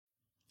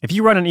If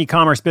you run an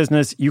e-commerce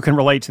business, you can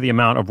relate to the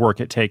amount of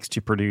work it takes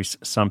to produce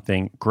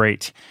something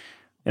great.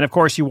 And of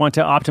course, you want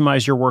to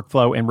optimize your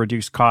workflow and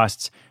reduce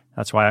costs.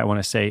 That's why I want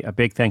to say a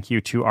big thank you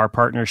to our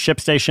partner,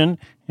 ShipStation,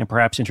 and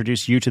perhaps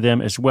introduce you to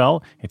them as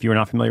well. If you are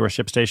not familiar with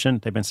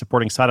ShipStation, they've been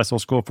supporting Side Hustle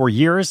School for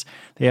years.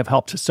 They have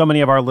helped so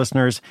many of our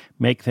listeners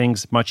make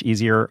things much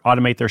easier,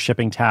 automate their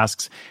shipping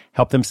tasks,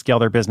 help them scale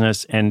their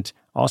business, and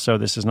also,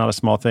 this is not a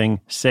small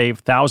thing, save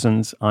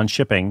thousands on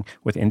shipping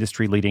with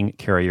industry-leading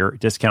carrier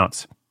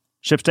discounts.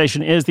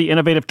 ShipStation is the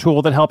innovative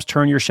tool that helps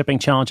turn your shipping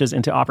challenges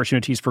into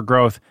opportunities for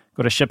growth.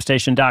 Go to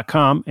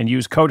ShipStation.com and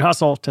use code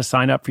HUSTLE to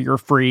sign up for your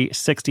free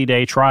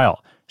 60-day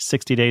trial.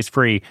 60 days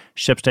free.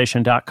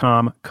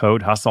 ShipStation.com,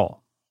 code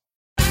HUSTLE.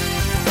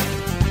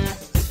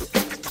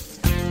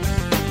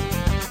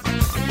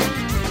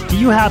 Do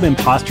you have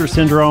imposter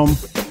syndrome,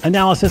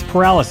 analysis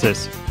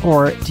paralysis,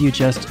 or do you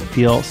just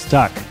feel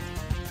stuck?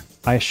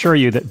 I assure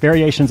you that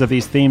variations of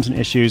these themes and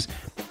issues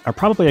are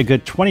probably a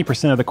good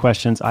 20% of the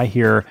questions I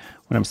hear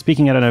when I'm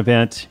speaking at an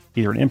event,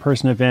 either an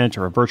in-person event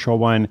or a virtual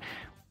one,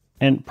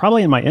 and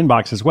probably in my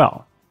inbox as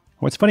well.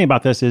 What's funny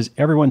about this is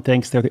everyone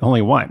thinks they're the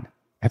only one.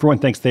 Everyone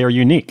thinks they are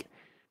unique.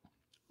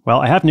 Well,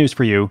 I have news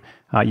for you.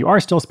 You are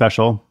still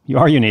special. You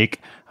are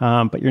unique,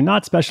 but you're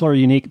not special or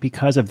unique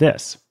because of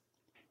this.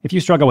 If you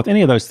struggle with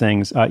any of those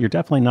things, you're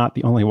definitely not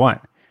the only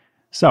one.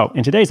 So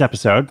in today's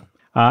episode,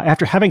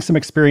 after having some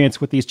experience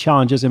with these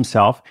challenges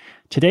himself,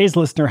 today's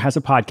listener has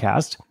a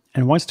podcast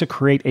and wants to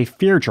create a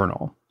fear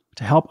journal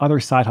to help other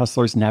side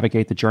hustlers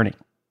navigate the journey.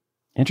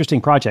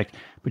 Interesting project,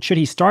 but should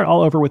he start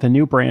all over with a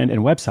new brand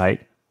and website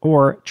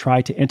or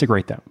try to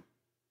integrate them?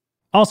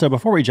 Also,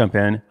 before we jump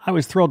in, I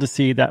was thrilled to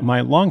see that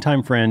my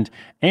longtime friend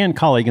and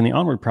colleague in the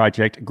Onward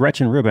Project,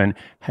 Gretchen Rubin,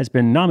 has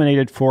been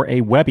nominated for a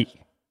Webby.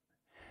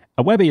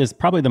 A Webby is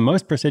probably the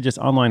most prestigious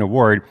online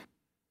award.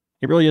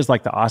 It really is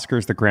like the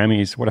Oscars, the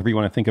Grammys, whatever you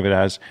want to think of it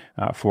as,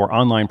 for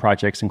online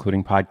projects,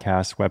 including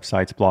podcasts,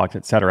 websites, blogs,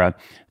 etc.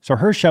 So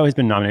her show has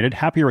been nominated,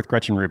 Happier with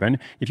Gretchen Rubin.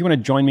 If you want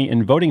to join me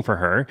in voting for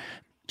her,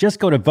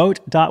 just go to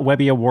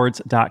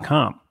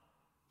vote.webbyawards.com.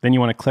 Then you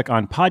want to click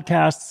on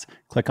podcasts,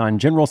 click on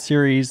general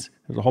series.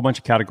 There's a whole bunch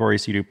of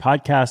categories. So you do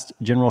podcast,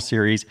 general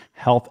series,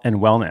 health, and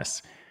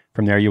wellness.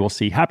 From there, you will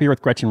see Happier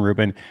with Gretchen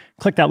Rubin.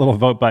 Click that little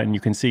vote button. You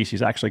can see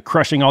she's actually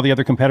crushing all the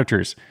other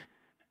competitors.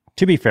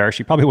 To be fair,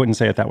 she probably wouldn't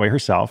say it that way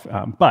herself,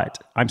 but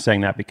I'm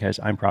saying that because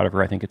I'm proud of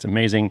her. I think it's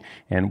amazing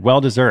and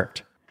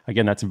well-deserved.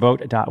 Again, that's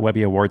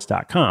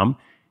vote.webbyawards.com.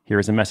 Here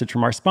is a message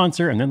from our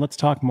sponsor, and then let's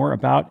talk more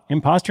about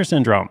imposter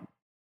syndrome.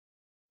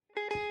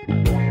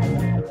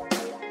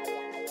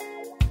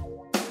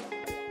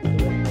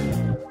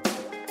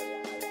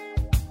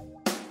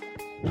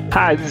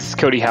 Hi, this is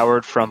Cody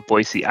Howard from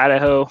Boise,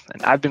 Idaho,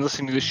 and I've been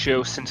listening to this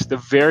show since the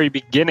very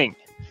beginning.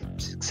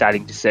 It's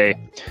exciting to say.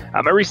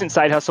 My recent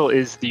side hustle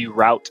is the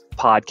Route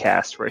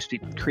podcast, where I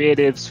speak with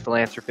creatives,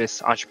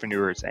 philanthropists,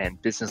 entrepreneurs, and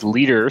business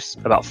leaders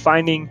about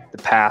finding the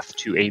path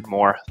to a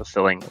more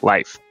fulfilling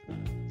life.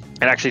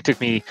 It actually took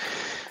me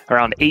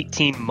around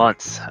 18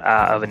 months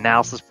of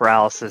analysis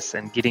paralysis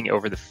and getting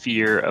over the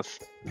fear of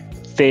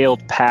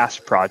failed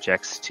past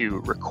projects to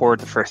record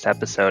the first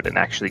episode and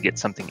actually get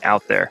something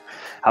out there.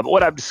 But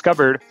what I've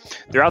discovered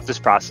throughout this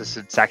process,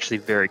 it's actually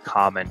very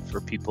common for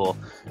people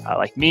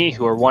like me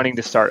who are wanting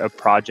to start a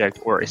project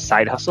or a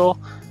side hustle.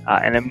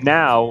 And I'm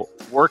now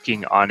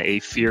working on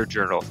a fear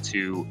journal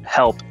to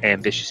help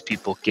ambitious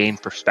people gain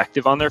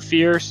perspective on their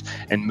fears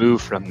and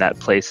move from that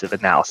place of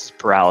analysis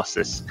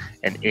paralysis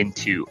and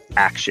into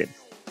action.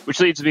 Which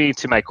leads me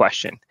to my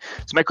question.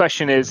 So my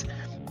question is,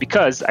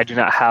 because I do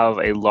not have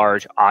a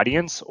large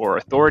audience or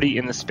authority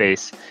in the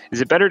space,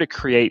 is it better to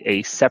create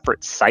a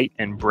separate site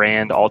and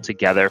brand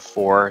altogether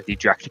for the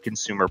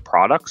direct-to-consumer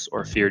products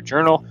or Fear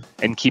Journal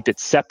and keep it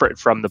separate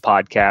from the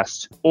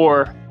podcast,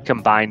 or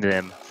combine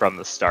them from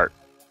the start?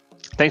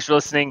 Thanks for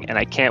listening, and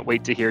I can't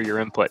wait to hear your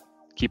input.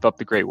 Keep up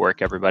the great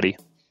work, everybody.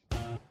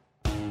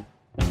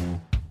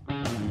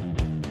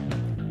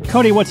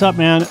 Cody, what's up,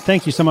 man?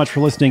 Thank you so much for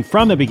listening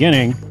from the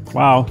beginning.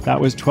 Wow,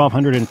 that was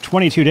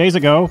 1,222 days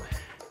ago.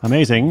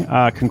 Amazing.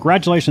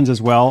 Congratulations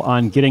as well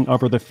on getting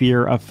over the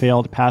fear of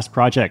failed past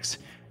projects.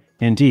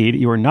 Indeed,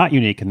 you are not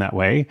unique in that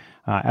way.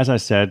 As I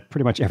said,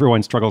 pretty much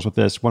everyone struggles with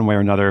this one way or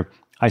another.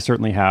 I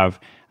certainly have.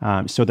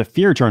 So the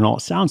Fear Journal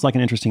sounds like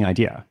an interesting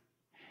idea.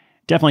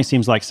 Definitely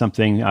seems like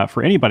something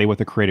for anybody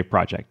with a creative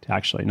project,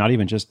 actually. Not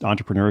even just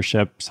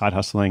entrepreneurship, side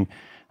hustling,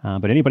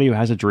 but anybody who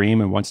has a dream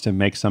and wants to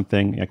make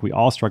something. Like, we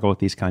all struggle with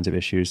these kinds of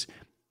issues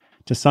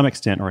to some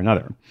extent or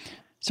another.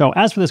 So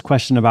as for this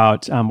question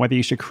about whether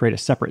you should create a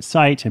separate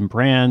site and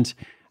brand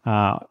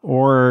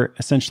or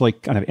essentially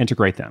kind of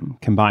integrate them,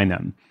 combine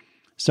them.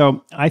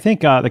 So I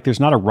think there's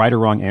not a right or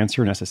wrong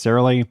answer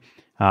necessarily.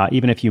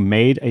 Even if you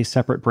made a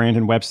separate brand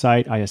and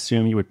website, I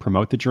assume you would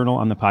promote the journal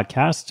on the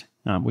podcast,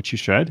 which you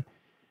should.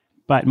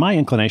 But my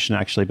inclination,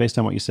 actually, based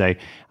on what you say,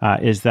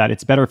 is that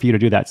it's better for you to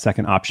do that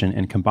second option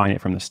and combine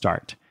it from the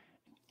start.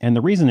 And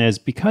the reason is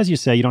because you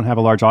say you don't have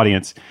a large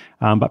audience,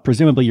 but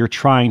presumably you're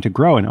trying to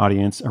grow an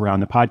audience around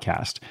the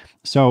podcast.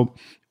 So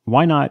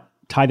why not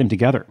tie them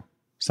together?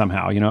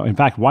 somehow. In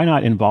fact, why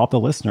not involve the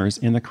listeners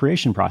in the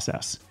creation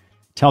process?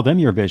 Tell them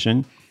your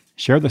vision,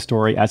 share the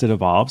story as it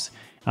evolves,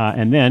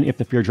 and then if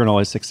the Fear Journal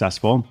is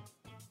successful,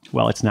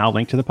 well, it's now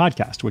linked to the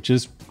podcast, which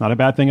is not a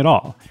bad thing at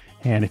all.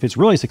 And if it's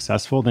really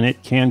successful, then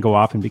it can go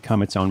off and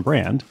become its own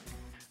brand,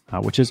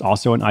 which is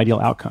also an ideal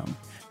outcome.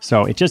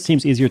 So it just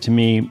seems easier to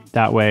me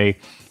that way,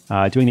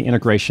 doing the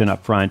integration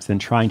up front than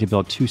trying to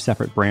build two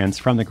separate brands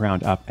from the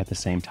ground up at the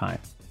same time.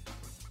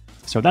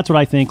 So that's what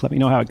I think. Let me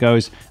know how it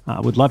goes.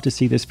 Would love to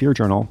see this Fear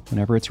Journal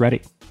whenever it's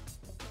ready.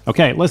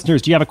 Okay,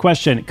 listeners, do you have a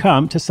question?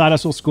 Come to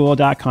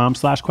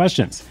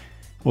sidehustleschool.com/questions.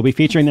 We'll be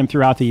featuring them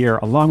throughout the year,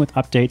 along with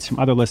updates from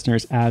other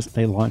listeners as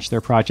they launch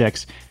their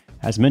projects.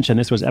 As mentioned,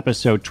 this was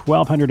episode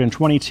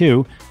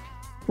 1222.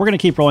 We're going to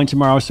keep rolling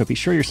tomorrow, so be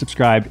sure you're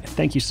subscribed.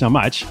 Thank you so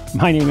much.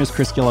 My name is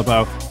Chris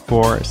Guillebeau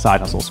for Side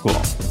Hustle School.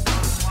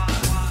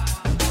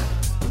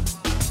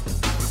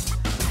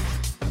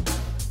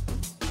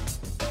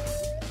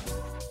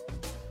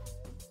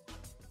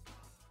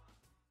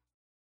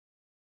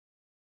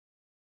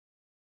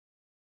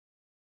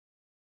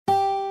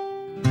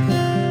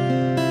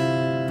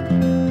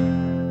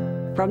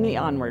 From the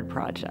Onward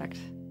Project.